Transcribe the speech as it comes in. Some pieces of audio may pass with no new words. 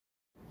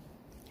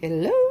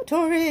Hello,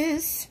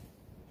 Taurus.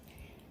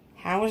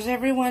 How is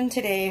everyone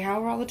today?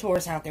 How are all the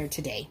Taurus out there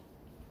today?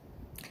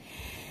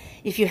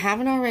 If you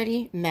haven't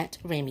already met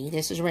Remy,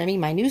 this is Remy,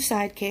 my new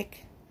sidekick,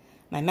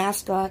 my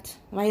mascot,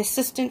 my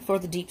assistant for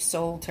the Deep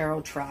Soul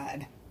Tarot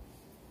Tribe.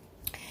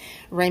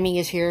 Remy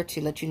is here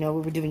to let you know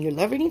we're doing your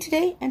love reading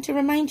today and to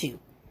remind you,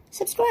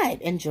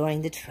 subscribe and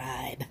join the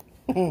tribe.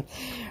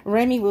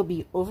 Remy will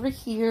be over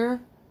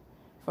here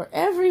for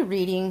every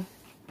reading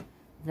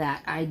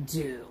that I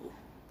do.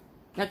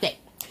 Okay,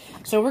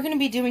 so we're going to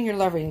be doing your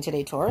love reading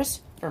today,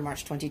 Taurus, for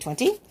March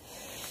 2020.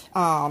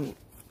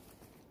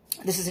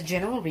 This is a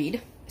general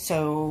read,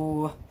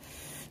 so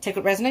take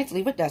what resonates,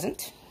 leave what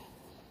doesn't.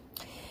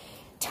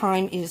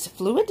 Time is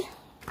fluid.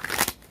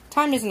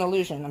 Time is an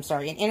illusion, I'm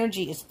sorry, and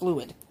energy is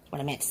fluid, what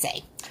I meant to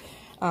say.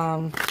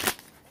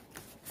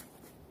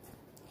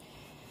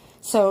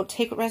 So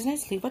take what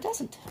resonates, leave what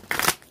doesn't.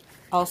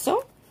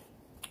 Also,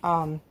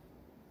 I've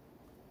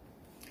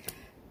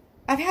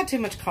had too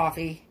much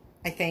coffee,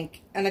 I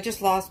think, and I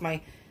just lost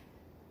my...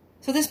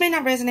 So this may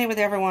not resonate with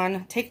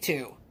everyone. Take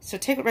two. So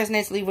take what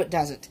resonates, leave what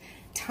doesn't.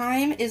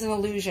 Time is an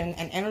illusion,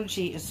 and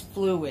energy is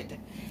fluid.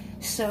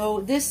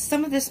 So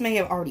some of this may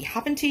have already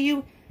happened to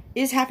you,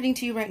 is happening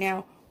to you right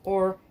now,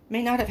 or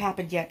may not have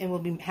happened yet and will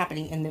be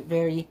happening in the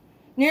very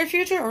near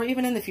future, or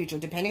even in the future,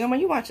 depending on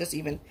when you watch this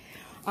even.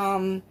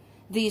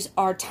 These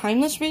are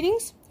timeless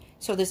readings.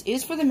 So this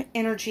is for the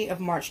energy of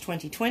March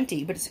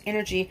 2020, but it's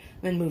energy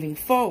when moving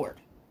forward.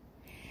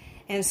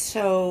 And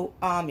so,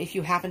 if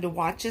you happen to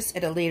watch this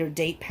at a later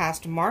date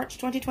past March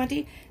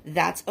 2020,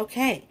 that's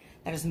okay.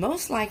 That is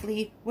most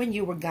likely when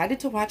you were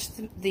guided to watch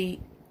the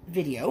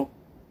video.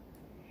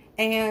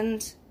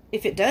 And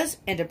if it does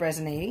end up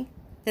resonating,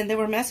 then there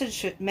were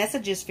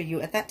messages for you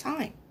at that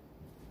time.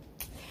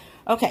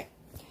 Okay.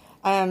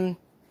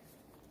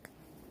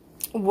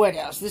 What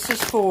else? This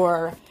is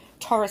for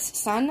Taurus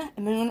Sun,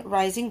 Moon,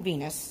 Rising,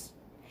 Venus,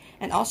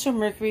 and also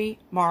Mercury,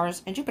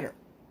 Mars, and Jupiter.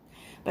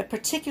 But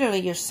particularly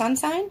your Sun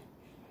sign,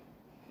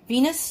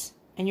 Venus,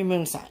 and your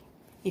Moon sign.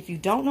 If you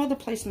don't know the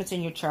placements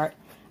in your chart,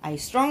 I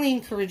strongly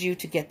encourage you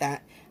to get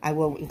that. I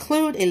will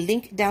include a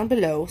link down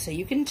below so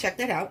you can check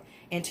that out.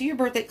 Enter your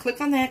birthday. Click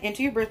on that.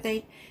 Enter your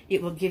birthday.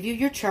 It will give you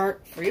your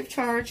chart free of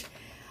charge.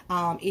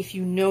 If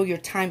you know your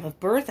time of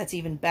birth, that's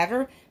even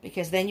better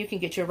because then you can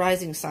get your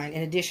rising sign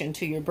in addition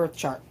to your birth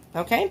chart.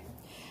 Okay?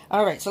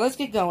 All right, so let's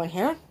get going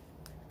here.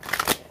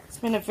 It's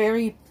been a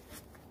very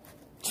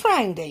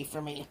trying day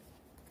for me.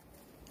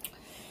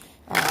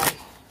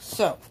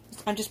 So,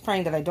 I'm just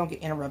praying that I don't get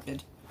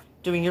interrupted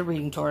doing your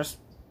reading, Taurus.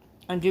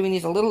 I'm doing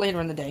these a little later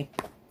in the day.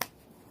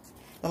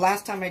 The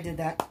last time I did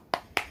that,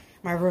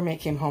 my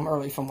roommate came home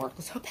early from work.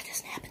 Let's hope that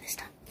doesn't happen this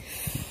time.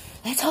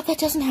 Let's hope that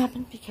doesn't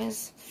happen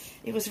because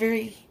it was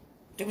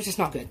just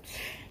not good.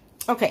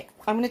 Okay,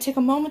 I'm going to take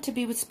a moment to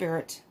be with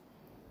Spirit.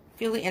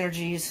 Feel the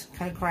energies,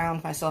 kind of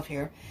ground myself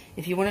here.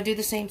 If you want to do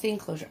the same thing,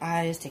 close your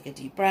eyes, take a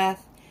deep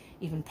breath,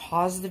 even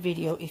pause the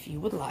video if you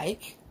would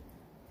like.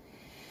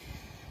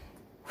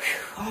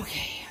 Whew,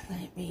 okay,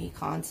 let me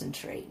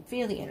concentrate.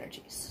 Feel the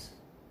energies.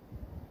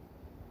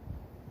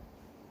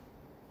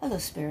 Hello,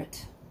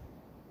 Spirit.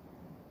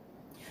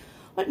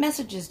 What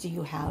messages do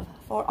you have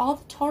for all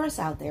the Taurus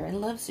out there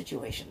in love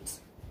situations?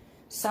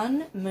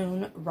 Sun,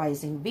 Moon,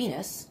 Rising,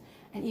 Venus,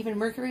 and even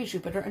Mercury,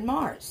 Jupiter, and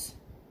Mars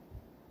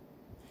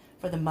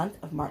for the month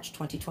of March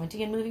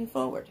 2020 and moving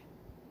forward.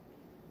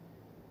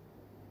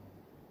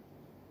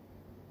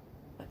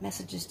 What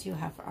messages do you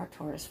have for our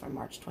Taurus for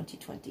March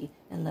 2020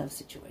 in love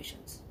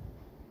situations?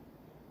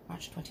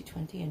 March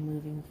 2020 and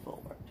moving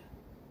forward.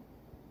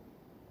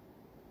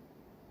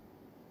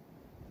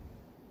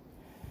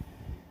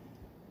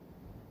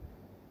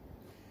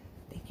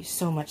 Thank you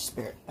so much,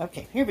 Spirit.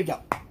 Okay, here we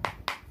go.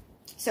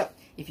 So,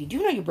 if you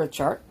do know your birth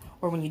chart,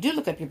 or when you do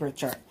look up your birth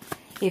chart,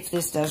 if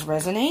this does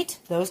resonate,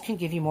 those can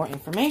give you more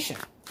information.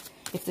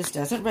 If this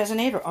doesn't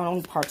resonate, or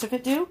only parts of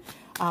it do,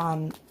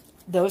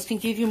 those can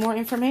give you more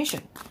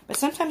information. But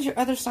sometimes your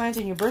other signs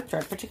in your birth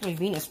chart, particularly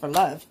Venus for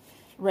love,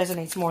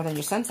 resonates more than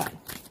your sun sign.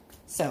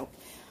 So,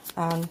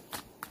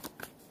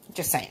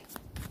 just saying.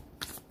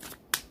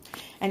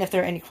 And if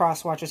there are any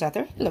cross watchers out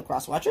there, hello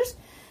cross watchers,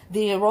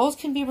 the roles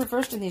can be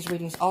reversed in these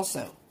readings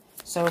also.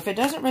 So if it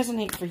doesn't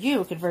resonate for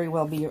you, it could very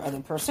well be your other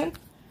person.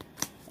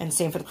 And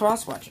same for the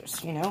cross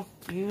watchers, you know.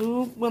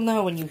 You will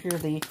know when you hear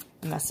the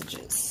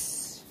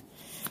messages.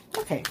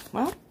 Okay,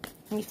 well,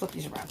 let me flip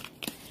these around.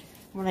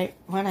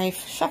 When I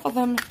shuffle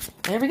them,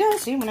 there we go.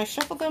 See, when I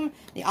shuffle them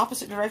the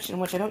opposite direction,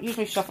 which I don't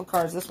usually shuffle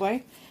cards this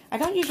way. I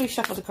don't usually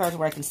shuffle the cards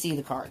where I can see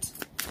the cards.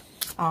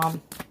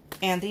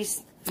 And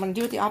these, when I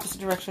do it the opposite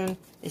direction,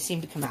 they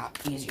seem to come out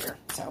easier.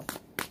 So,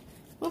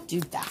 we'll do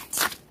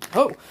that.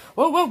 Oh,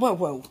 whoa, whoa, whoa,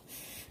 whoa.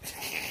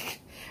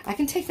 I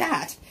can take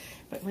that.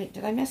 But wait,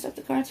 did I mess up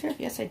the cards here?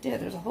 Yes, I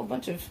did. There's a whole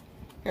bunch of...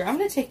 Here, I'm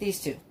going to take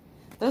these two.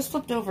 Those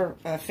flipped over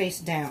face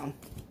down.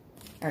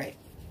 All right.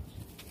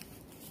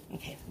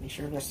 Okay, make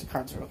sure the rest of the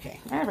cards are okay.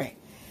 All right.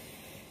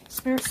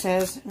 Spirit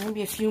says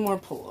maybe a few more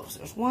pulls.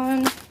 There's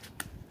 1,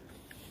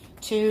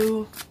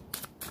 2,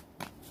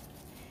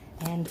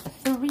 and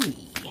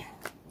 3.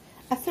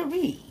 a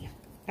 3.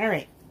 All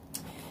right.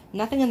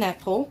 Nothing in that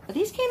pull.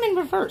 These came in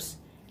reverse.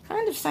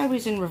 Kind of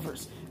sideways in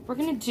reverse. We're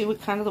going to do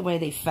it kind of the way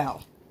they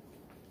fell.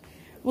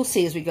 We'll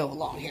see as we go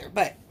along here.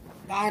 But,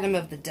 bottom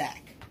of the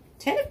deck.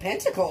 10 of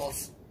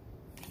Pentacles.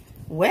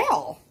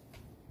 Well,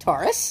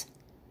 Taurus.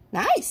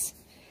 Nice.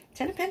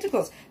 10 of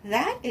Pentacles.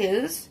 That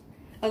is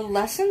a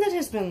lesson that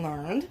has been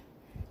learned.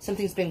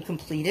 Something's been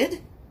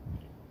completed.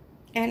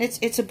 And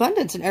it's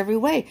abundance in every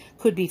way.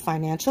 Could be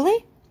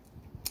financially.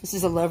 This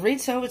is a love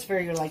read, so it's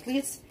very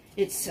likely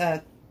it's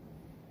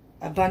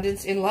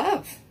abundance in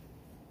love.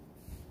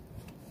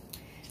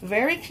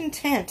 Very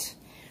content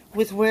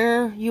with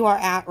where you are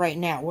at right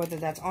now, whether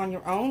that's on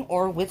your own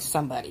or with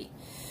somebody.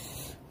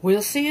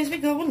 We'll see as we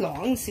go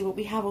along and see what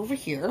we have over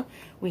here.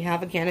 We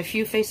have, again, a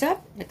few face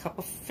up and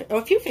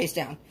a few face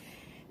down.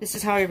 This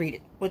is how I read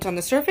it. What's on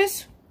the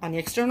surface, on the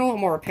external or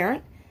more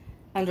apparent,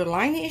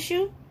 underlying the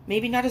issue,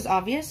 maybe not as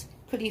obvious,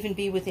 could even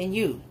be within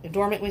you,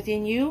 dormant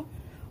within you,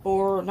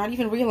 or not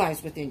even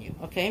realized within you,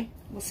 okay?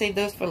 We'll save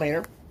those for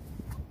later.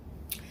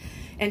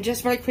 And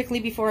just very quickly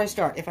before I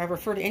start, if I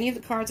refer to any of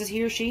the cards as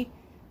he or she,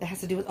 that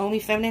has to do with only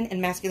feminine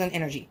and masculine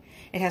energy.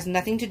 It has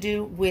nothing to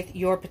do with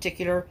your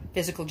particular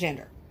physical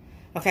gender,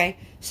 okay?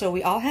 So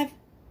we all have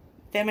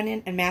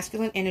feminine and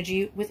masculine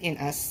energy within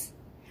us.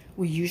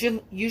 We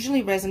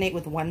usually resonate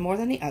with one more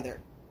than the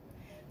other,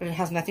 but it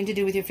has nothing to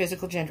do with your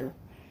physical gender.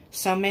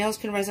 Some males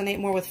can resonate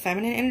more with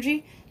feminine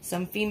energy.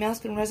 Some females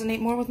can resonate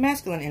more with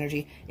masculine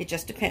energy. It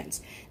just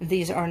depends.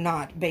 These are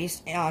not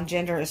based on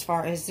gender as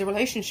far as the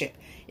relationship.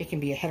 It can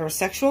be a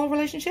heterosexual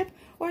relationship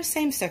or a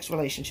same-sex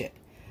relationship.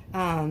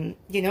 You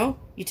know,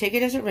 you take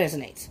it as it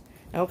resonates.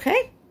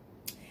 Okay?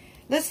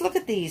 Let's look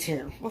at these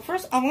here. Well,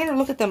 first, I'm going to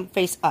look at them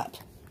face up.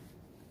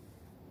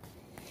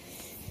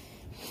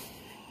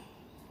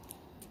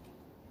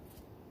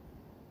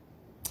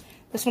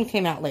 This one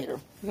came out later.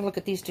 We're going to look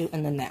at these two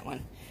and then that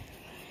one.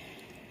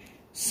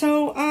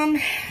 So,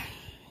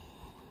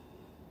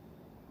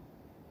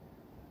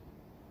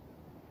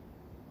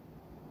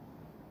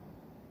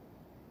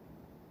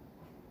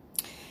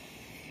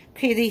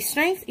 okay, the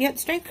strength, yeah, the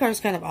strength card is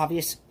kind of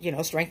obvious, you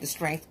know, strength is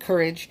strength,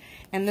 courage.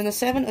 And then the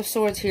 7 of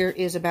Swords here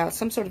is about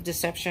some sort of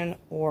deception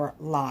or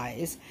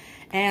lies.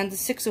 And the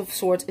 6 of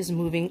Swords is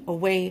moving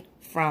away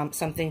from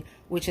something,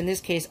 which in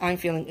this case I'm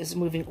feeling is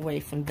moving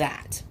away from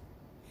that.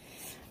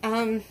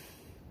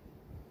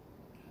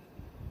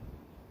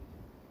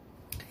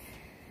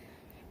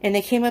 And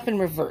they came up in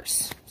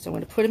reverse. So I'm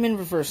going to put them in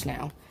reverse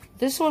now.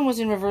 This one was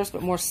in reverse,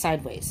 but more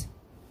sideways.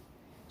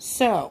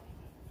 So,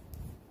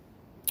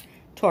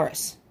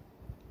 Taurus.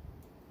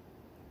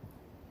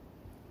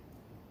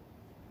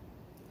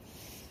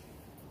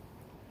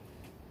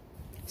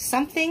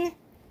 Something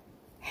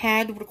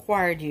had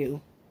required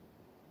you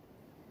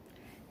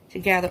to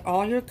gather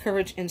all your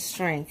courage and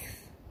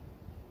strength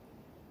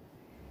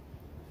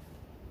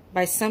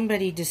by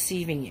somebody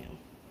deceiving you.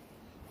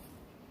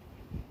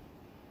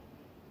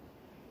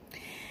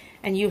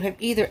 And you have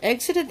either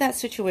exited that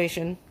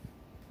situation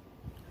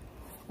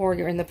or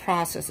you're in the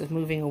process of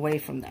moving away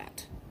from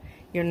that.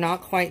 You're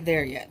not quite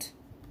there yet.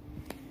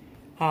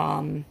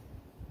 I'm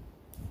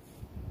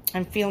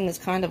feeling it's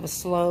kind of a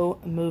slow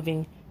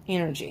moving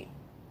energy.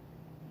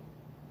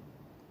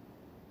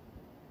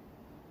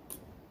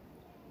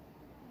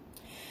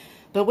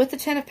 But with the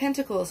 10 of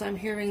Pentacles, I'm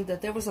hearing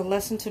that there was a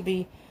lesson to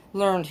be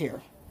learned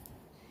here.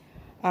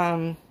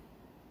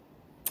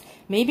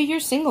 Maybe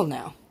you're single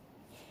now.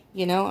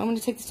 You know, I'm going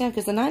to take this down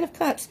because the 9 of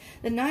Cups,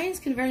 the 9s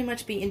can very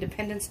much be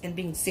independence and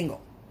being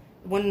single.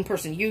 One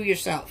person, you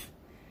yourself.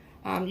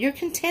 You're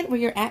content where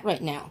you're at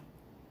right now.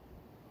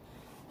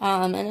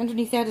 And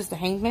underneath that is the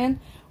Hangman,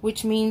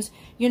 which means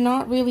you're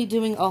not really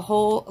doing a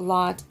whole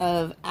lot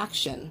of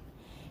action.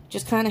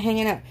 Just kind of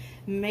hanging out.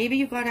 Maybe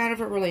you got out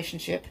of a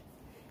relationship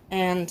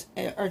and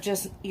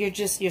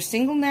you're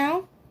single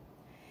now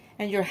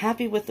and you're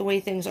happy with the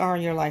way things are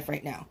in your life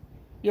right now.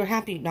 You're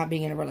happy not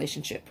being in a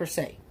relationship per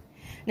se.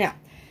 Now,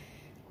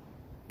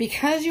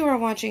 because you are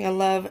watching a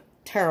love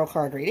tarot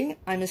card reading,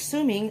 I'm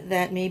assuming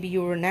that maybe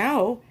you are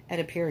now at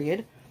a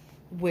period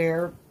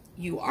where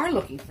you are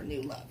looking for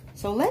new love.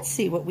 So let's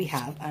see what we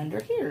have under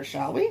here,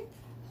 shall we?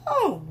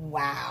 Oh,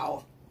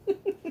 wow.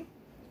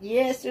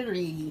 Yes,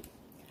 sirree.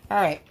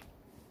 All right.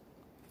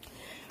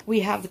 We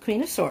have the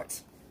Queen of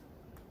Swords,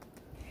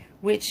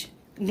 which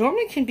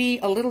normally can be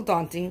a little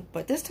daunting,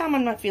 but this time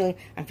I'm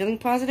feeling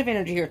positive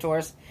energy here,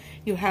 Taurus.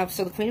 You have,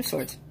 so the Queen of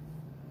Swords,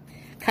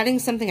 cutting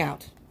something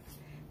out.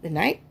 The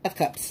Knight of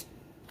Cups.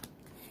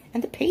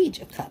 And the Page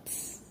of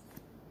Cups.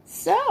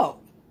 So,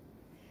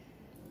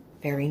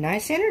 very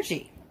nice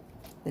energy.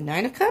 The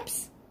 9 of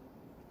Cups.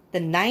 The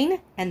 9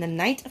 and the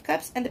Knight of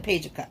Cups and the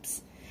Page of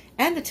Cups.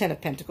 And the 10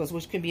 of Pentacles,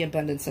 which can be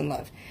abundance and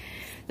love.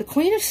 The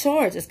Queen of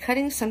Swords is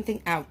cutting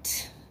something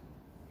out.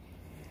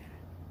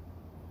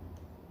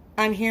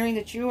 I'm hearing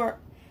that you are...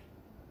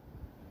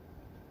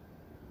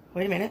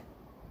 Wait a minute.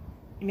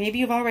 Maybe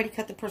you've already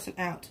cut the person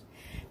out.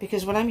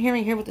 Because what I'm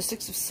hearing here with the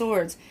 6 of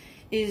Swords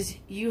is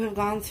you have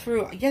gone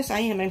through... Yes, I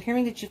am. I'm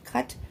hearing that you've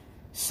cut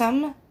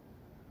some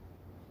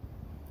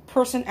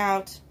person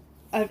out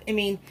I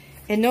mean,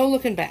 and no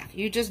looking back.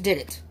 You just did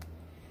it.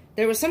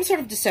 There was some sort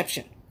of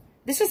deception.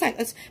 This is like,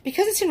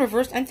 because it's in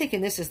reverse, I'm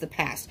thinking this is the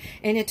past.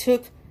 And it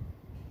took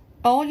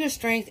all your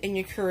strength and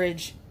your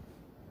courage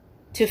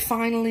to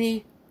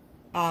finally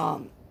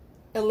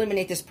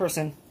eliminate this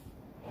person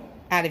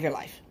out of your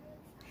life.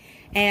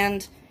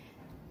 And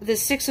the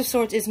Six of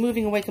Swords is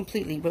moving away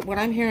completely. But what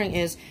I'm hearing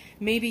is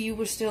maybe you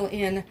were still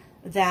in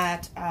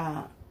that,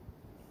 I'm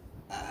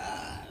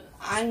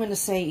going to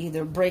say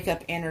either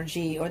breakup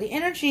energy or the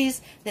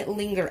energies that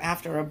linger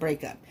after a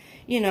breakup.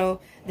 You know,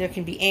 there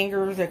can be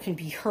anger, there can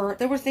be hurt.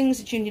 There were things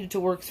that you needed to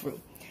work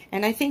through.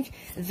 And I think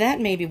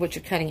that may be what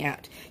you're cutting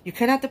out. You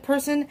cut out the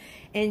person,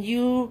 and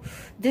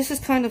this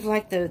is kind of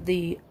like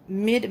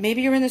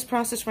maybe you're in this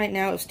process right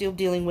now of still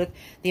dealing with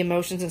the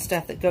emotions and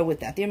stuff that go with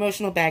that, the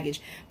emotional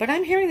baggage. But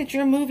I'm hearing that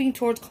you're moving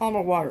towards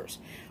calmer waters,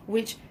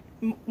 which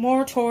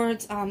more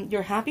towards,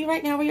 you're happy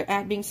right now where you're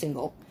at being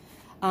single.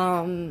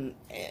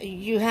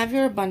 You have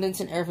your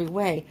abundance in every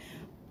way.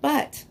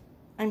 But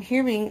I'm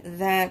hearing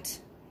that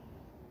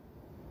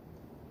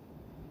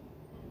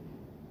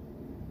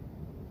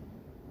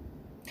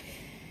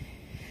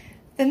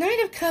the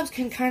Knight of Cups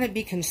can kind of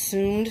be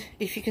consumed.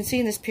 If you can see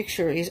in this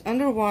picture, he's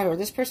underwater.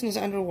 This person is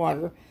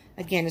underwater.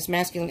 Again, it's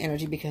masculine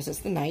energy because it's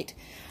the Knight.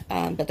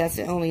 But that's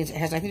the only, it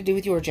has nothing to do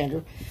with your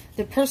gender.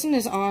 The person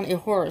is on a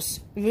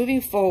horse,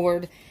 moving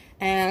forward.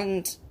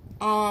 And,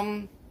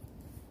 I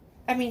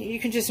mean, you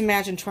can just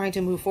imagine trying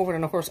to move forward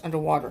on a horse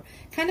underwater.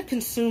 Kind of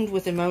consumed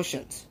with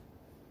emotions.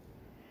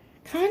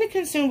 Kind of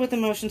consumed with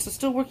emotions, so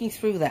still working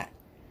through that.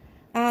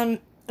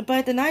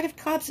 But the Knight of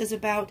Cups is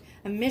about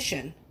a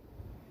mission.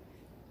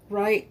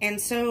 Right, and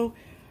so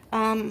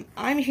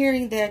I'm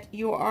hearing that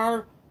you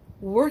are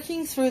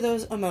working through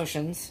those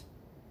emotions,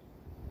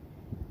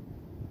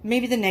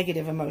 maybe the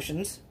negative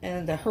emotions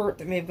and the hurt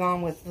that may have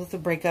gone with the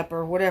breakup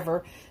or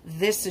whatever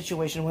this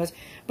situation was,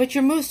 but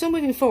you're still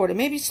moving forward. It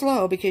may be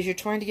slow because you're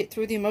trying to get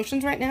through the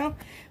emotions right now,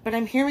 but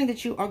I'm hearing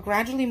that you are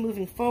gradually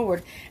moving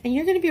forward, and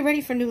you're going to be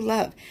ready for new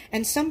love,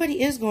 and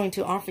somebody is going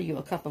to offer you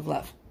a cup of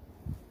love.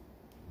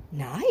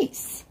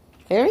 Nice.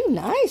 Very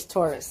nice,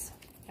 Taurus.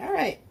 All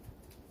right.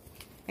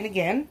 And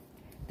again,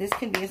 this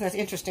can be, that's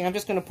interesting. I'm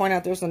just going to point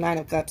out there's the Nine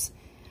of Cups.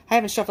 I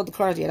haven't shuffled the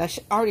cards yet. I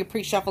already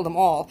pre-shuffled them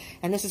all,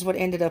 and this is what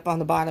ended up on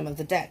the bottom of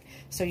the deck.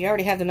 So you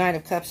already have the Nine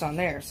of Cups on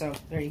there, so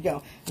there you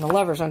go. And the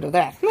Lover's under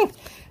that.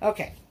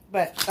 Okay,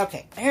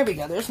 okay, here we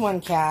go. There's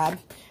one card.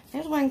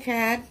 There's one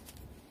card.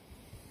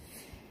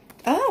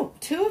 Oh,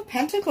 Two of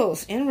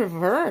Pentacles in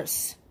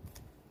reverse.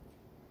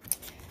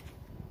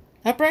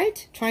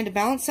 Upright, trying to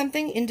balance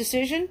something,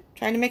 indecision,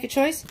 trying to make a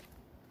choice.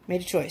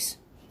 Made a choice.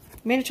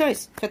 Made a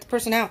choice. Cut the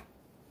person out.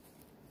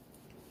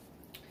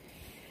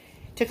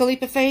 Took a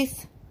leap of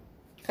faith.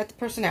 Cut the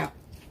person out.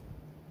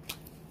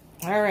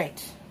 All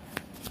right.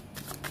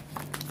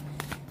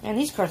 And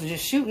these cards are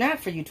just shooting out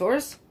for you,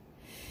 Taurus.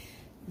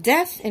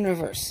 Death in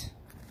reverse.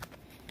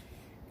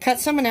 Cut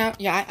someone out.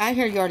 Yeah, I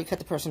hear you already cut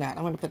the person out.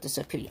 I'm going to put this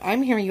up here.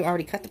 I'm hearing you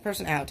already cut the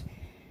person out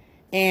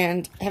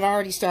and have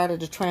already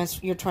started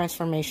your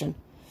transformation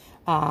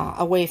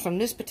away from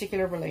this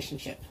particular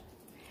relationship.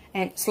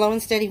 And slow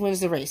and steady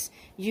wins the race.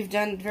 You've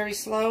done very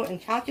slow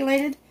and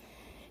calculated.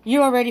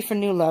 You are ready for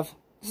new love.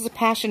 This is a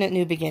passionate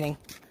new beginning.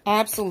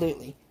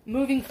 Absolutely.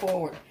 Moving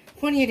forward.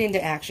 Putting it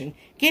into action.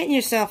 Getting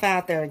yourself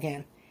out there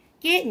again.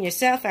 Getting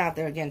yourself out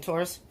there again,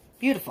 Taurus.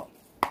 Beautiful.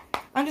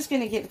 I'm just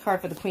going to get the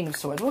card for the Queen of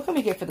Swords. What can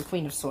we get for the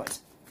Queen of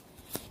Swords?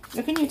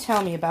 What can you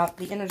tell me about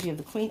the energy of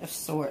the Queen of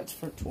Swords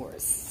for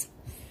Taurus?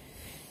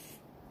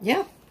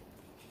 Yeah.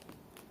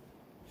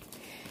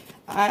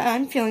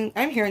 I'm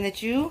hearing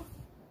that you...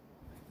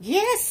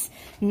 Yes!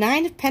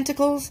 Nine of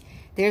Pentacles.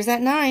 There's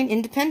that 9,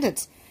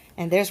 independence.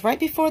 And there's right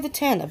before the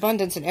 10,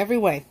 abundance in every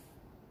way.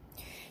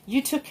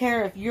 You took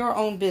care of your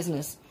own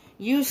business.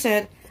 You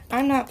said,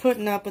 I'm not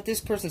putting up with this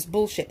person's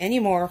bullshit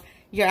anymore.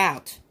 You're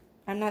out.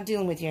 I'm not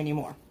dealing with you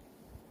anymore.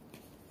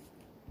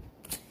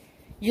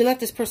 You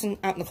left this person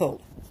out in the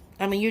cold.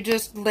 I mean, you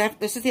just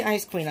left. This is the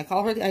Ice Queen. I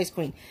call her the Ice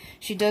Queen.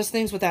 She does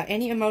things without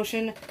any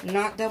emotion,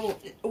 not double.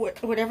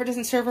 Whatever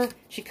doesn't serve her,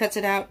 she cuts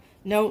it out.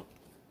 No,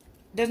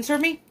 doesn't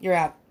serve me, you're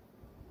out.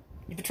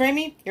 You betray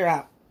me, you're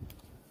out.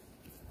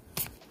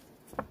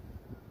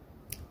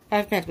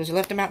 Five of Pentacles. You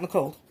left him out in the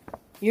cold.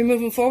 You're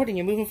moving forward, and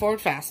you're moving forward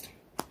fast.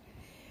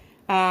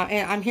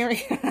 And I'm hearing,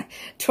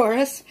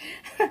 Taurus,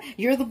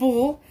 you're the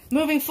Bull,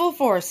 moving full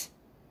force.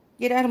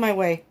 Get out of my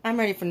way. I'm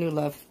ready for new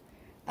love.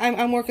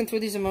 I'm working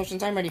through these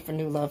emotions. I'm ready for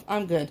new love.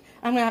 I'm good.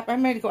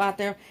 I'm ready to go out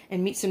there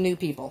and meet some new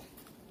people.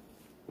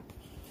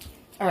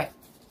 All right.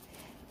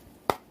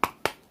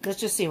 Let's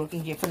just see what we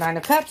can get for Nine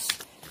of Cups.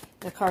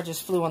 The card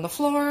just flew on the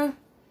floor.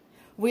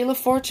 Wheel of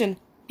Fortune.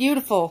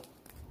 Beautiful.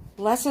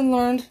 Lesson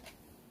learned.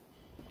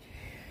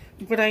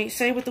 What I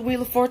say with the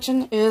Wheel of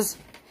Fortune is,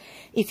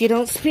 if you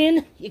don't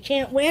spin, you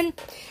can't win.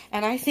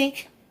 And I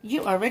think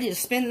you are ready to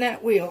spin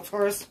that wheel,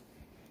 Taurus.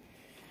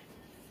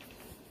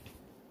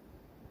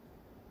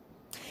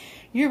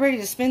 You're ready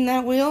to spin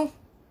that wheel.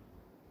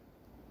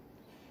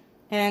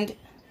 And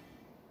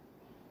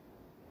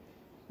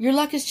your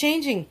luck is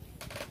changing.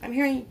 I'm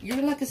hearing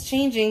your luck is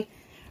changing,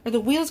 or the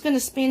wheel's going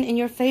to spin in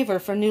your favor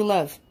for new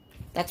love.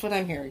 That's what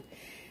I'm hearing.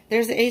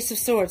 There's the Ace of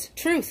Swords.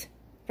 Truth.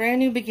 Brand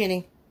new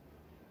beginning.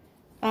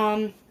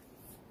 You're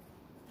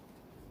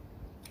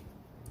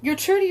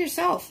true to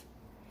yourself.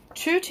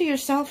 True to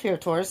yourself here,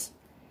 Taurus.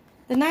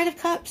 The Knight of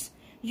Cups.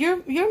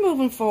 You're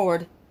moving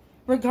forward,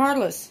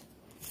 regardless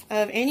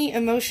of any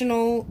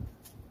emotional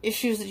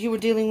issues that you were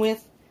dealing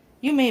with.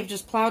 You may have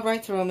just plowed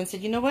right through them and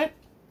said, you know what?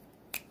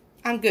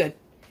 I'm good.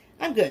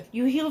 I'm good.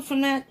 You healed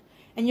from that,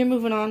 and you're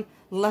moving on.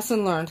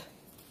 Lesson learned.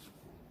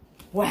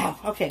 Wow.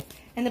 Okay.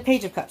 And the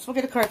Page of Cups. We'll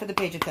get a card for the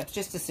Page of Cups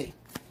just to see.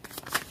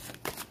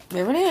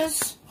 There it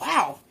is.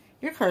 Wow.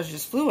 Your cards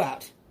just flew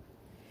out.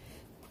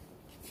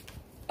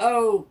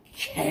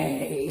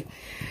 Okay.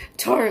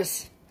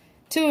 Taurus.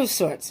 Two of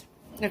Swords.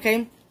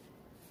 Okay.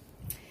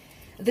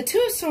 The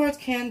Two of Swords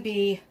can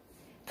be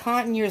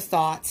caught in your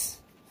thoughts.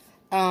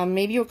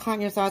 Maybe you're caught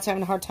in your thoughts,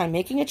 having a hard time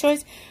making a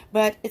choice.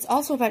 But it's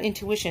also about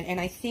intuition. And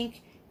I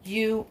think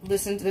you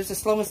listen to, there's a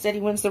slow and steady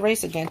wins the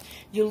race again.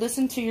 You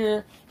listen to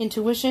your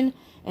intuition,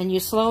 and you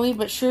slowly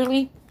but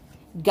surely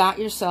got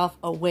yourself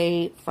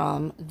away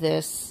from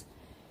this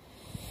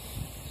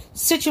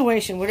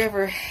situation,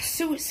 whatever,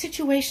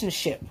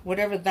 situationship,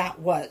 whatever that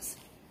was.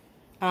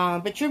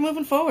 But you're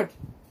moving forward.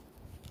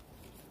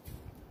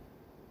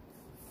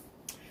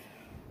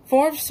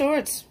 Four of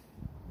Swords.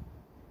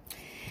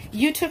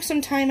 You took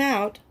some time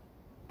out.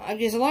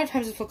 Because a lot of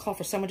times it will call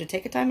for someone to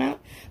take a time out,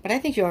 but I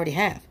think you already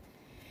have.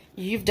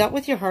 You've dealt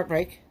with your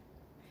heartbreak.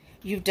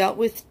 You've dealt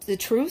with the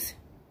truth.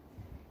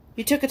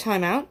 You took a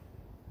time out.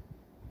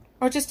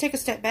 Or just take a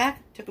step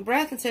back, took a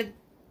breath, and said,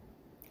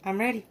 I'm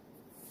ready.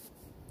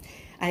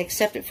 I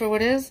accept it for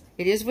what it is.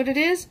 It is what it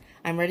is.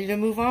 I'm ready to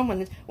move on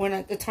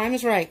when the time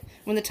is right.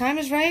 When the time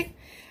is right,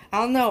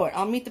 I'll know it.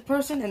 I'll meet the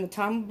person, and the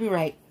time will be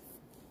right.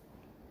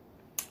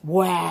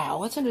 Wow.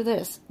 What's under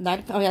this?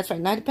 Oh, that's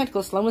right. Knight of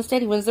Pentacles, slow and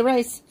steady, wins the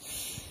race.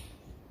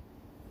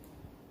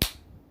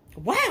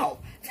 Wow.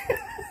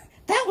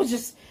 That was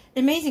just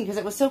amazing because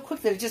it was so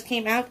quick that it just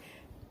came out.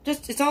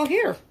 It's all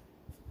here.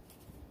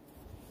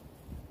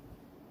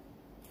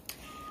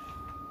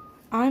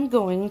 I'm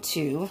going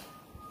to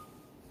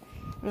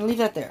leave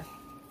that there.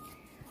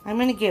 I'm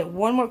going to get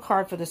one more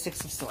card for the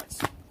Six of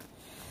Swords.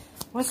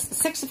 The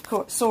Six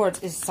of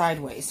Swords is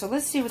sideways. So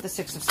let's see what the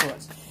Six of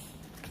Swords.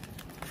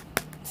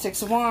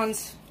 Six of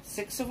Wands.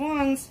 Six of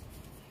Wands.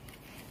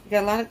 You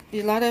got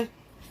a lot of,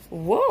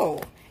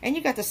 whoa. And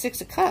you got the Six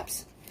of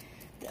Cups.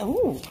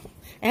 Oh,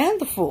 and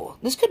the Fool.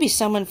 This could be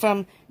someone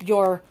from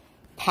your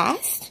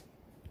past.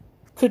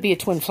 Could be a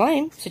twin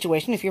flame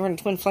situation. If you're in a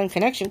twin flame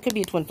connection, could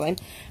be a twin flame.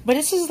 But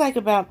this is like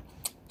about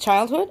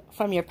childhood,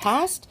 from your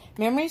past,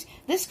 memories.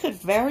 This could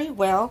very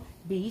well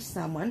be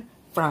someone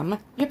from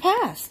your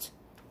past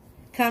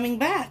coming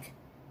back.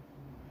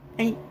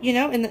 And, you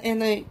know,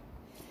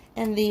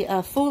 and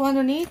the Fool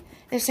underneath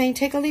is saying,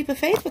 take a leap of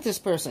faith with this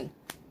person.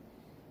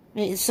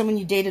 Maybe it's someone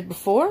you dated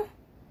before.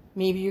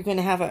 Maybe you're going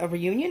to have a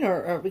reunion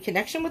or a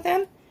reconnection with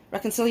them.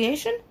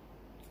 Reconciliation.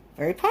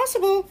 Very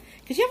possible.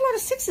 Because you have a lot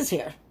of sixes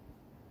here.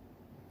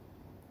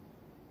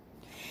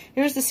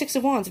 Here's the Six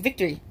of Wands.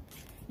 Victory.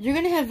 You're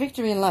going to have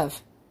victory in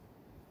love.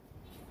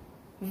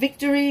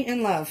 Victory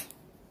in love.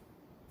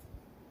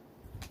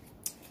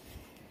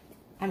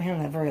 I'm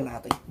hearing that very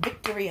loudly.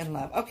 Victory in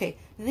love. Okay.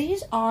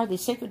 These are the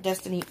Sacred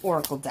Destiny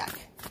Oracle deck.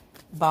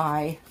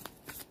 By...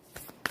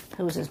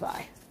 Who is this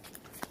by?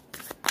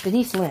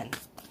 Denise Lynn.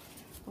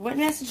 What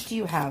message do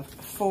you have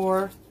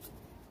for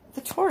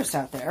the Taurus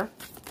out there?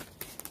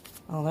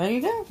 Oh, there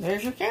you go.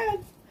 There's your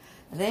card.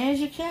 There's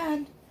your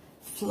card.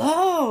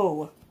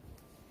 Flow.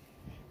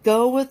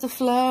 Go with the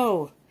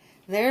flow.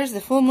 There's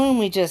the full moon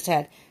we just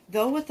had.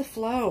 Go with the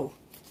flow.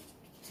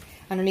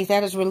 Underneath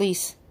that is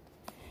release.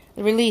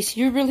 The release.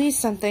 You release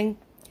something.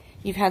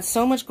 You've had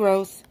so much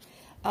growth.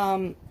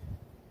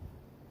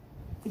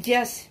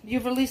 Yes,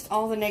 you've released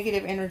all the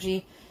negative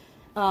energy.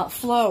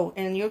 Flow.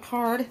 And your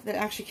card that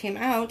actually came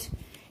out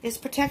is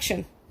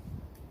protection.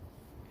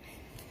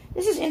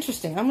 This is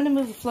interesting. I'm going to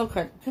move the flow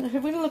card. We're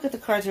going to look at the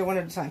cards here one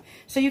at a time.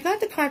 So you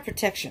got the card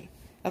protection.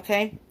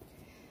 Okay?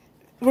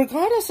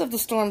 Regardless of the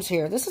storms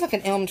here, this is like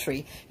an elm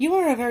tree. You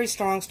are a very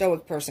strong,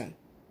 stoic person.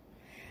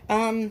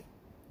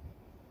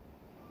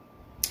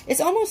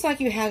 It's almost like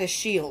you had a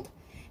shield.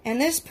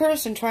 And this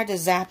person tried to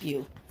zap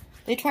you.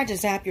 They tried to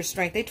zap your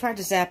strength. They tried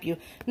to zap you.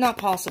 Not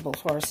possible,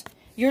 Taurus.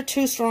 You're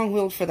too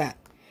strong-willed for that.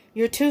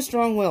 You're too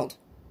strong-willed.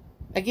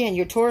 Again,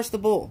 you're Taurus the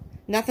Bull.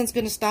 Nothing's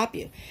going to stop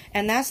you.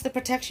 And that's the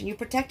protection. You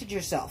protected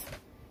yourself.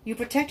 You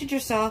protected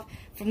yourself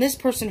from this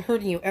person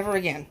hurting you ever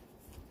again.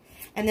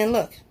 And then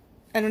look,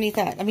 underneath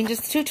that. I mean,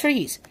 just two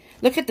trees.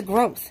 Look at the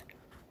growth.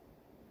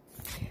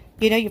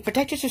 You know, you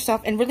protected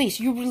yourself and release.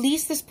 You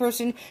release this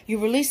person. You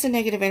release the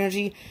negative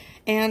energy.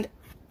 And,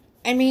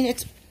 I mean,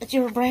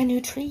 you're a brand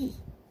new tree.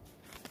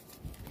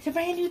 It's a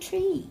brand new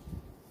tree.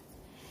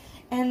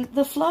 And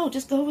the flow,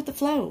 just go with the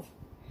flow.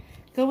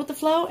 Go with the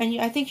flow. And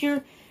I think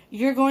you're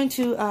going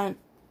to...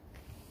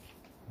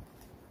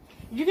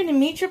 You're going to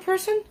meet your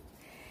person,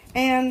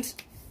 and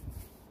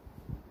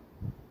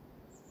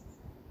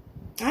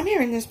I'm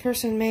hearing this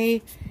person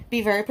may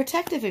be very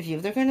protective of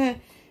you.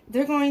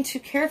 They're going to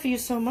care for you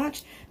so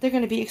much. They're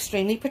going to be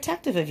extremely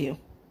protective of you.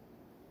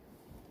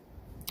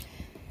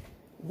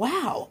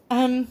 Wow.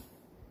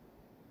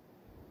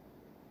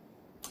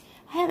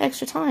 I have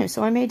extra time,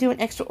 so I may do an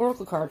extra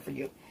oracle card for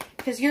you,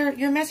 because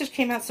your message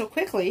came out so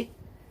quickly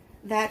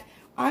that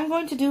I'm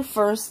going to do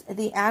first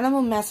the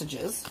animal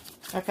messages,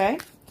 okay?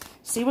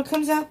 See what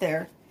comes out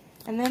there,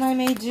 and then I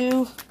may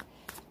do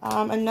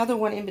another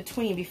one in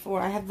between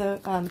before I have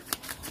the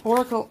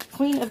Oracle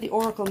Queen of the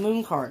Oracle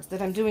Moon cards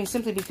that I'm doing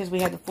simply because we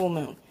had the full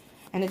moon,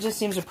 and it just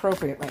seems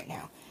appropriate right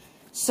now.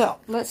 So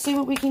let's see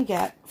what we can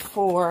get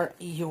for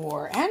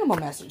your animal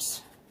message.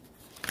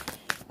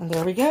 And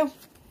there we go.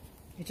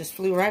 It just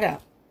flew right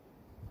out.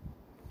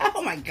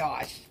 Oh my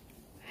gosh.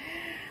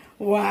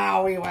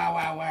 Wowie, wow,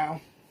 wow,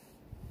 wow.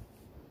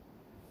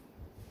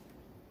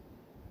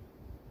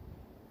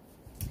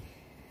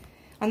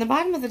 On the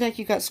bottom of the deck,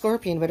 you got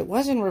Scorpion, but it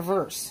was in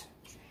reverse.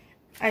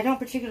 I don't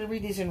particularly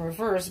read these in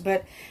reverse,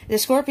 but the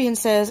Scorpion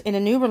says, in a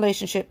new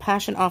relationship,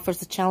 passion offers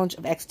the challenge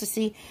of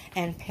ecstasy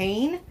and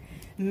pain.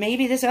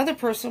 Maybe this other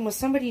person was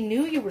somebody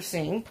new you were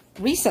seeing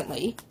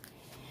recently,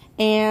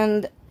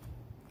 and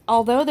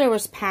although there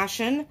was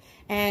passion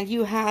and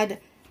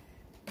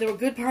there were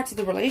good parts of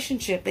the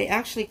relationship, they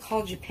actually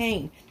caused you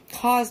pain.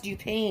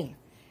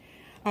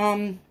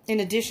 In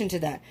addition to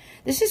that,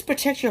 this is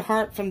protect your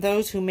heart from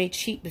those who may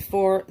cheat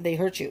before they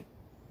hurt you.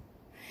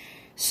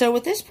 So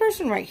with this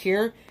person right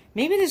here,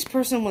 maybe this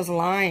person was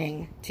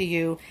lying to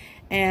you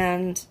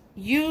and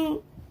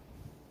you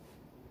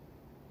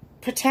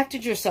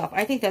protected yourself.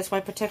 I think that's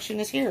why protection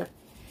is here.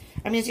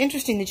 I mean, it's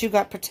interesting that you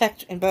got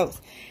protect in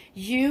both.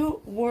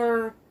 You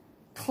were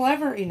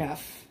clever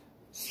enough,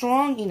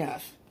 strong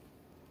enough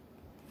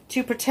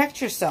to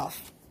protect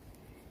yourself.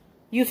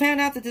 You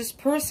found out that this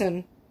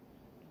person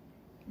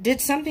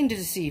did something to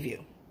deceive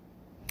you.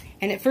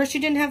 And at first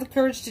you didn't have the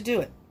courage to do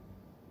it.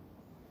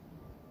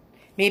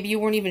 Maybe you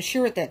weren't even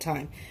sure at that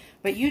time.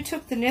 But you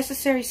took the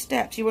necessary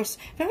steps. You were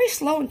very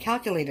slow and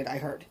calculated,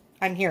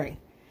 I'm hearing.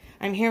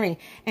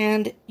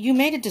 And you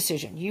made a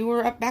decision. You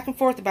were up back and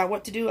forth about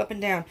what to do, up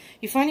and down.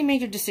 You finally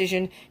made your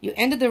decision. You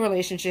ended the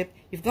relationship.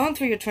 You've gone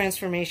through your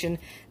transformation.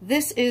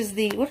 This is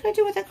the... What did I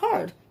do with that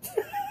card?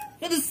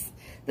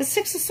 The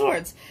Six of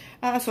Swords.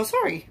 So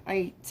sorry.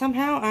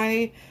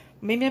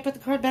 Maybe I put the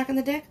card back in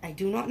the deck. I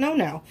do not know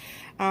now.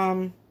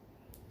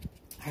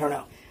 I don't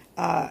know.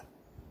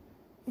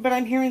 But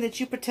I'm hearing that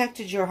you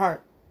protected your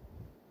heart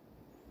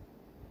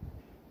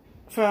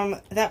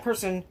from that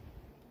person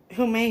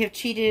who may have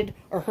cheated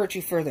or hurt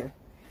you further.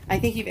 I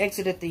think you've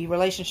exited the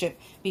relationship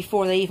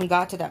before they even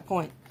got to that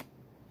point.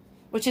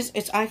 Which is,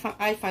 I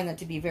find that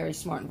to be very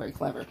smart and very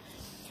clever.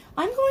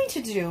 I'm going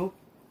to do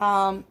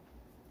an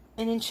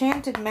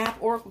enchanted map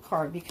oracle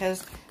card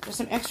because there's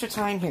some extra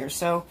time here.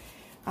 So,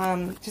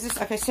 because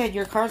like I said,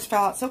 your cards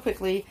fell out so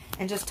quickly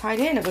and just tied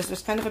in. It was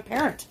just kind of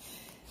apparent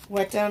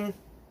what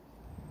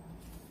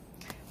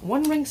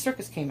One Ring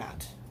Circus came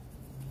out.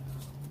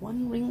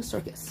 One Ring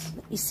Circus.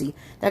 Let me see.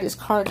 That is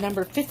card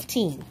number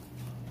 15.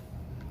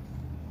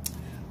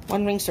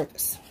 One Ring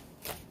Circus.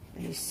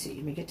 Let me see.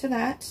 Let me get to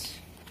that.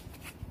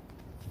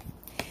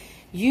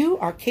 You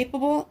are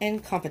capable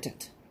and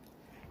competent.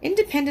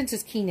 Independence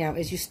is key now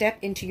as you step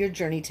into your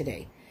journey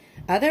today.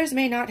 Others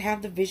may not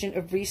have the vision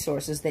of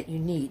resources that you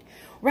need.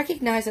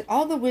 Recognize that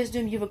all the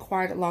wisdom you've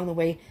acquired along the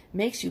way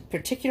makes you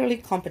particularly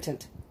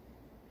competent.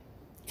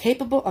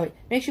 Capable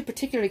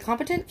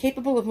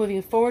of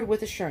moving forward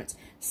with assurance.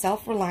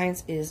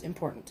 Self-reliance is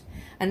important.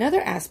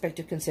 Another aspect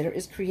to consider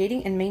is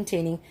creating and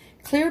maintaining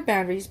clear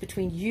boundaries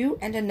between you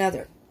and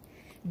another.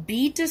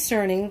 Be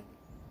discerning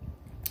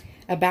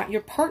about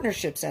your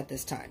partnerships at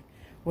this time.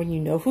 When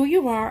you know who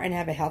you are and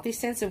have a healthy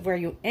sense of where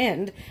you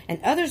end and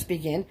others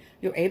begin,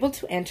 you're able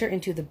to enter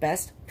into the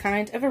best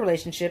kind of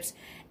relationships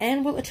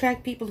and will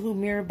attract people who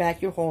mirror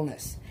back your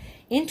wholeness.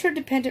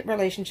 Interdependent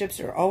relationships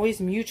are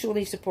always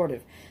mutually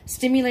supportive,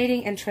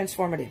 stimulating, and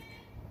transformative.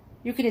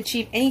 You can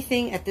achieve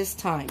anything at this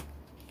time.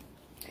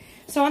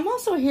 So I'm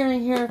also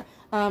hearing here,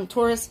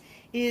 Taurus,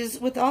 is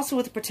also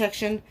with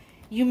protection.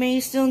 You may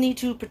still need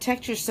to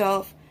protect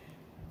yourself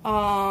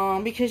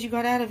because you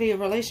got out of a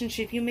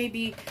relationship. You may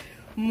be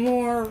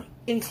more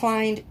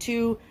inclined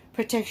to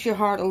protect your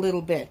heart a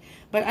little bit.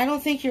 But I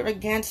don't think you're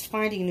against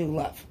finding new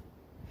love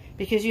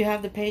because you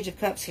have the Page of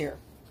Cups here.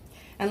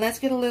 And let's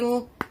get a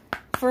little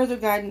further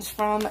guidance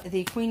from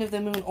the Queen of the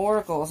Moon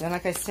oracles. And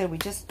like I said, we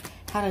just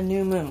had a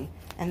new moon.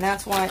 And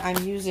that's why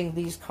I'm using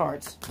these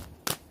cards.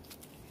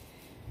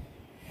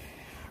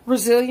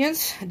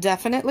 Resilience,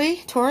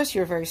 definitely. Taurus,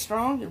 you're very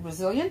strong. You're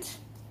resilient.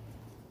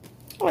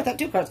 Oh, I thought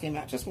two cards came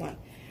out. Just one.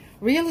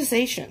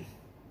 Realization.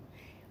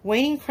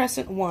 Waning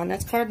Crescent 1.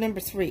 That's card number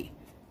 3.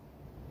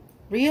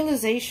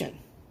 Realization.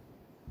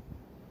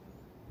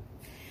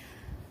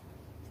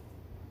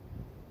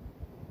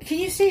 Can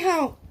you see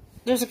how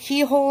there's a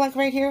keyhole like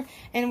right here?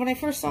 And when I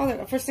first saw that,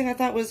 the first thing I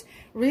thought was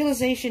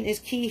realization is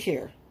key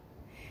here.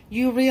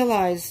 You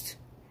realized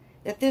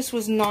that this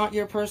was not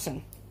your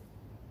person.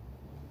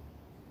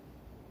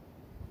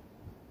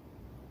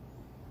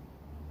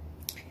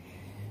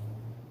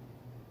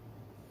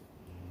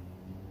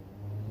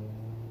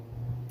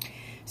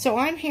 So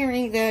I'm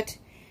hearing that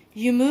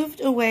you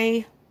moved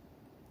away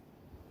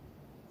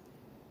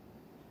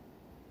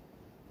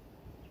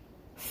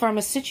from a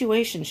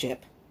situationship.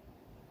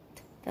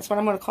 That's what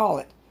I'm going to call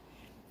it.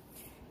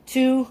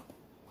 To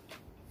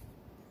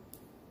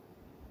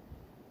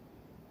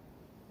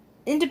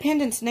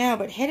independence now,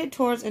 but headed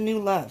towards a new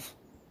love.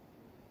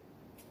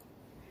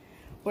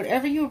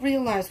 Whatever you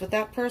realize with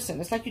that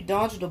person, it's like you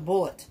dodged a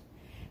bullet.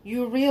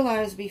 You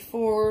realize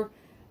before,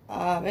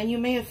 and you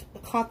may have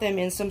caught them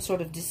in some sort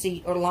of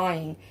deceit or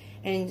lying,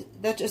 and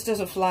that just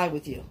doesn't fly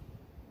with you.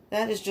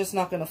 That is just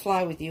not going to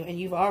fly with you, and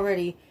you've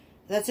already,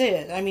 that's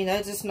it. I mean,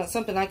 that's just not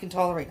something I can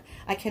tolerate.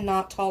 I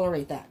cannot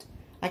tolerate that.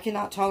 I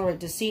cannot tolerate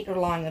deceit or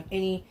lying of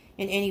in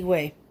any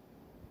way.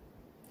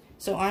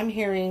 So I'm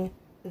hearing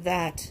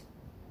that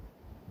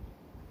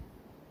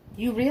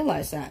you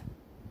realize that.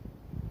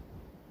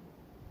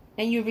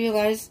 And you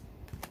realize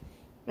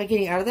by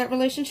getting out of that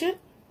relationship,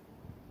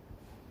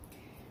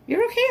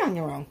 you're okay on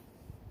your own.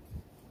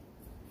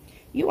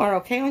 You are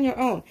okay on your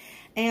own.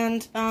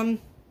 And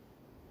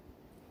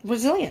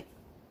resilient.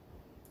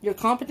 You're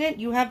competent.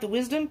 You have the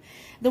wisdom.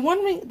 The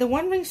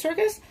one ring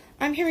circus,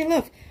 I'm hearing,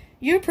 look,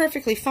 you're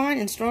perfectly fine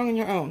and strong on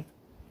your own.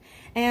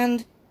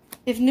 And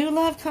if new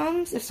love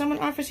comes, if someone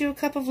offers you a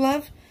cup of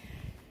love,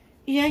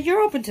 yeah, you're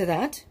open to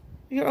that.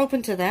 You're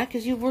open to that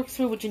because you've worked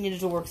through what you needed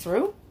to work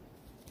through.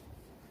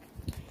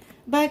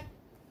 But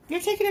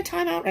you're taking a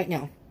time out right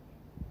now.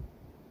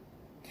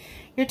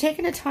 You're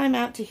taking a time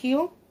out to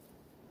heal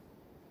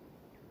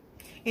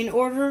in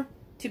order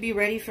to be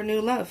ready for new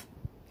love.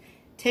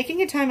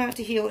 Taking a time out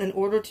to heal in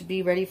order to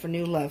be ready for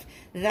new love.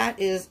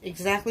 That is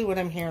exactly what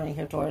I'm hearing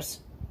here,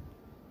 Taurus.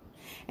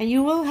 And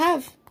you will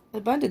have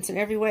abundance in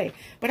every way.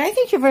 But I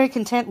think you're very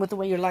content with the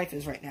way your life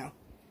is right now.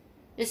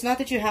 It's not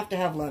that you have to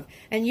have love.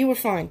 And you were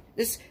fine.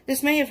 This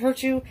may have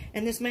hurt you,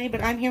 and this may,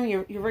 but I'm hearing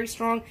you're very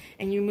strong,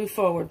 and you move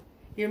forward.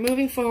 You're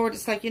moving forward.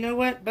 It's like, you know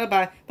what?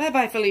 Bye-bye.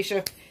 Bye-bye,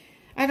 Felicia.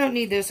 I don't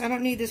need this. I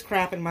don't need this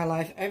crap in my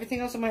life. Everything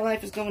else in my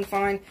life is going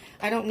fine.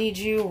 I don't need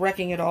you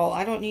wrecking it all.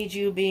 I don't need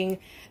you being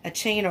a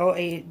chain or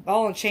a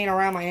ball and chain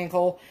around my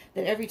ankle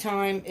that every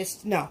time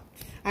it's, no.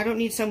 I don't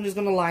need someone who's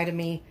going to lie to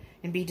me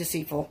and be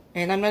deceitful.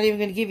 And I'm not even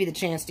going to give you the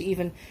chance to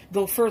even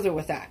go further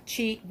with that.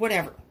 Cheat,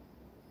 whatever.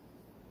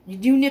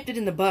 You nipped it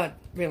in the bud,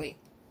 really.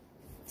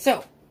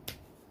 So,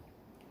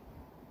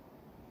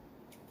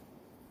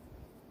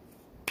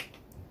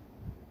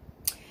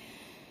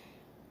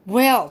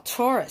 well,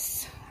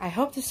 Taurus, I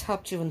hope this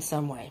helped you in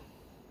some way.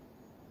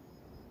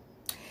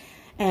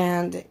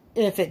 And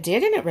if it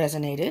did and it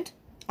resonated,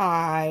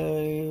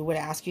 I would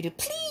ask you to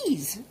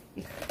please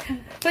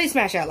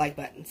smash that like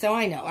button. So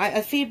I know.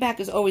 Feedback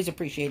is always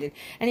appreciated.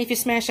 And if you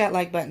smash that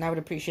like button, I would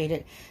appreciate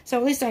it. So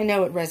at least I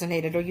know it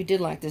resonated or you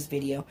did like this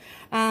video.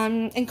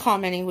 And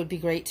commenting would be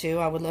great too.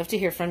 I would love to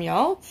hear from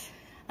y'all.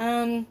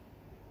 And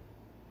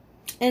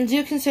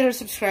do consider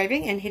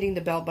subscribing and hitting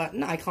the bell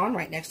button icon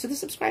right next to the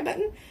subscribe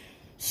button.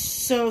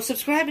 So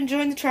subscribe and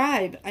join the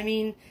tribe. I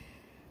mean,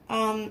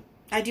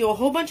 I do a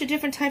whole bunch of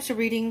different types of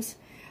readings.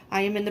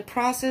 I am in the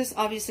process,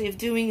 obviously, of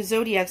doing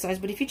zodiac signs.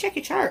 But if you check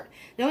your chart,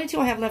 the only two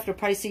I have left are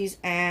Pisces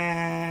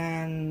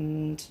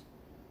and...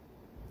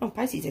 Oh,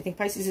 Pisces. I think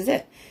Pisces is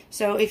it.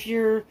 So if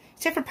you're...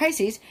 Except for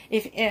Pisces,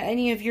 if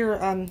any of your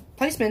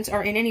placements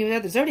are in any of the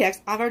other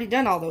zodiacs, I've already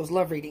done all those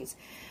love readings.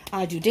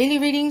 I do daily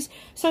readings.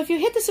 So if you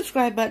hit the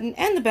subscribe button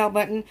and the bell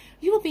button,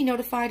 you will be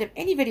notified of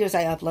any videos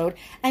I upload.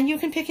 And you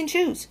can pick and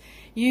choose.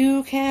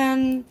 You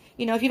can...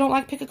 You know, if you don't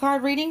like pick a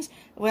card readings,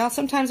 well,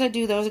 sometimes I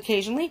do those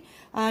occasionally.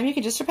 You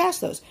can just surpass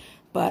those.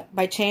 But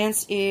by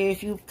chance,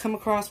 if you come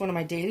across one of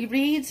my daily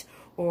reads,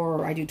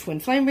 or I do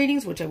twin flame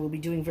readings, which I will be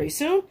doing very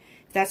soon,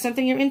 if that's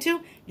something you're into,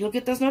 you'll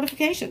get those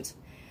notifications.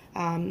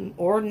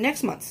 Or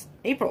next month's,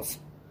 April's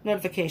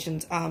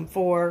notifications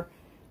for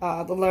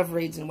the love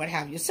reads and what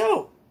have you.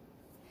 So,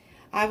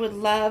 I would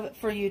love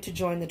for you to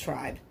join the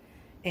tribe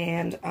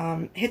and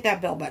hit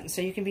that bell button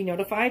so you can be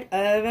notified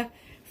of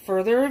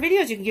further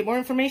videos. You can get more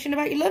information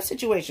about your love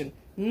situation.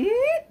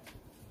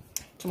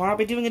 Tomorrow I'll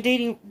be doing a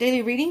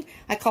daily reading.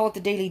 I call it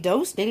the daily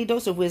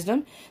dose of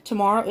wisdom.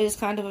 Tomorrow is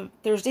kind of a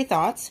Thursday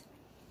thoughts.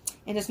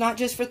 And it's not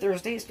just for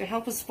Thursday. It's to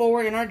help us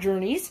forward in our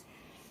journeys.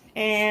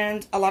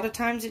 And a lot of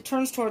times it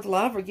turns towards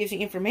love or gives you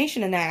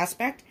information in that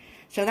aspect.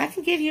 So that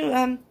can give you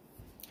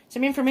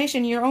some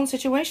information in your own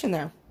situation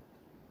there.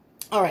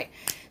 All right.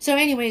 So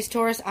anyways,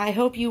 Taurus, I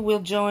hope you will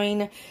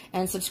join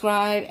and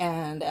subscribe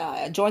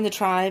and join the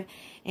tribe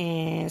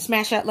and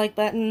smash that like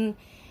button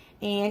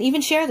and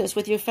even share this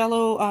with your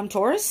fellow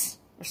Taurus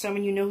or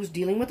someone you know who's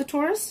dealing with a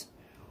Taurus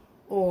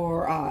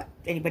or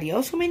anybody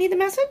else who may need the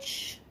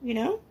message, you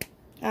know.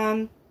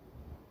 I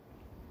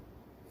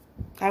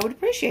would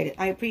appreciate it.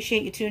 I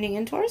appreciate you tuning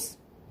in, Taurus.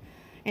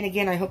 And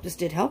again, I hope this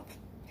did help.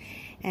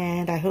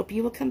 And I hope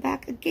you will come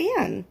back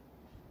again.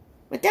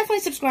 But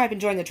definitely subscribe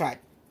and join the tribe.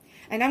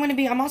 And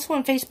I'm also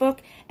on Facebook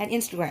and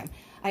Instagram.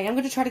 I am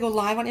going to try to go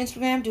live on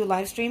Instagram, do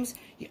live streams.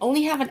 You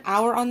only have an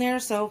hour on there,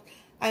 so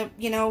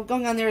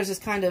going on there is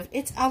just kind of,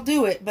 I'll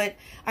do it, but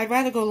I'd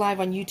rather go live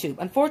on YouTube.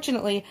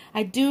 Unfortunately,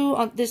 I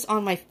do this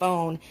on my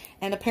phone,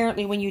 and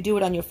apparently when you do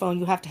it on your phone,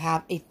 you have to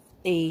have a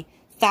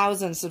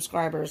 1,000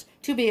 subscribers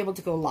to be able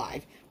to go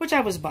live, which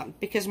I was bummed,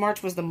 because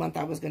March was the month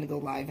I was going to go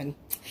live, and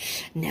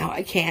now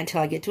I can't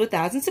until I get to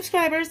 1,000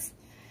 subscribers,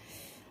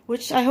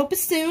 which I hope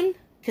is soon,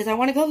 because I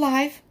want to go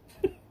live.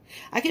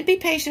 I can be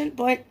patient,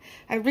 but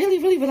I really,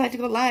 really would like to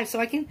go live so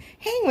I can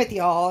hang with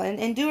y'all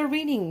and do a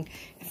reading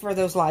for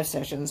those live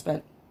sessions,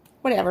 but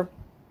whatever.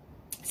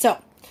 So,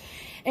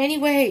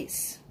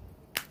 anyways,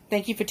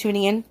 thank you for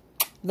tuning in.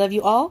 Love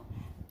you all,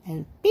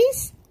 and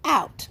peace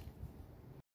out.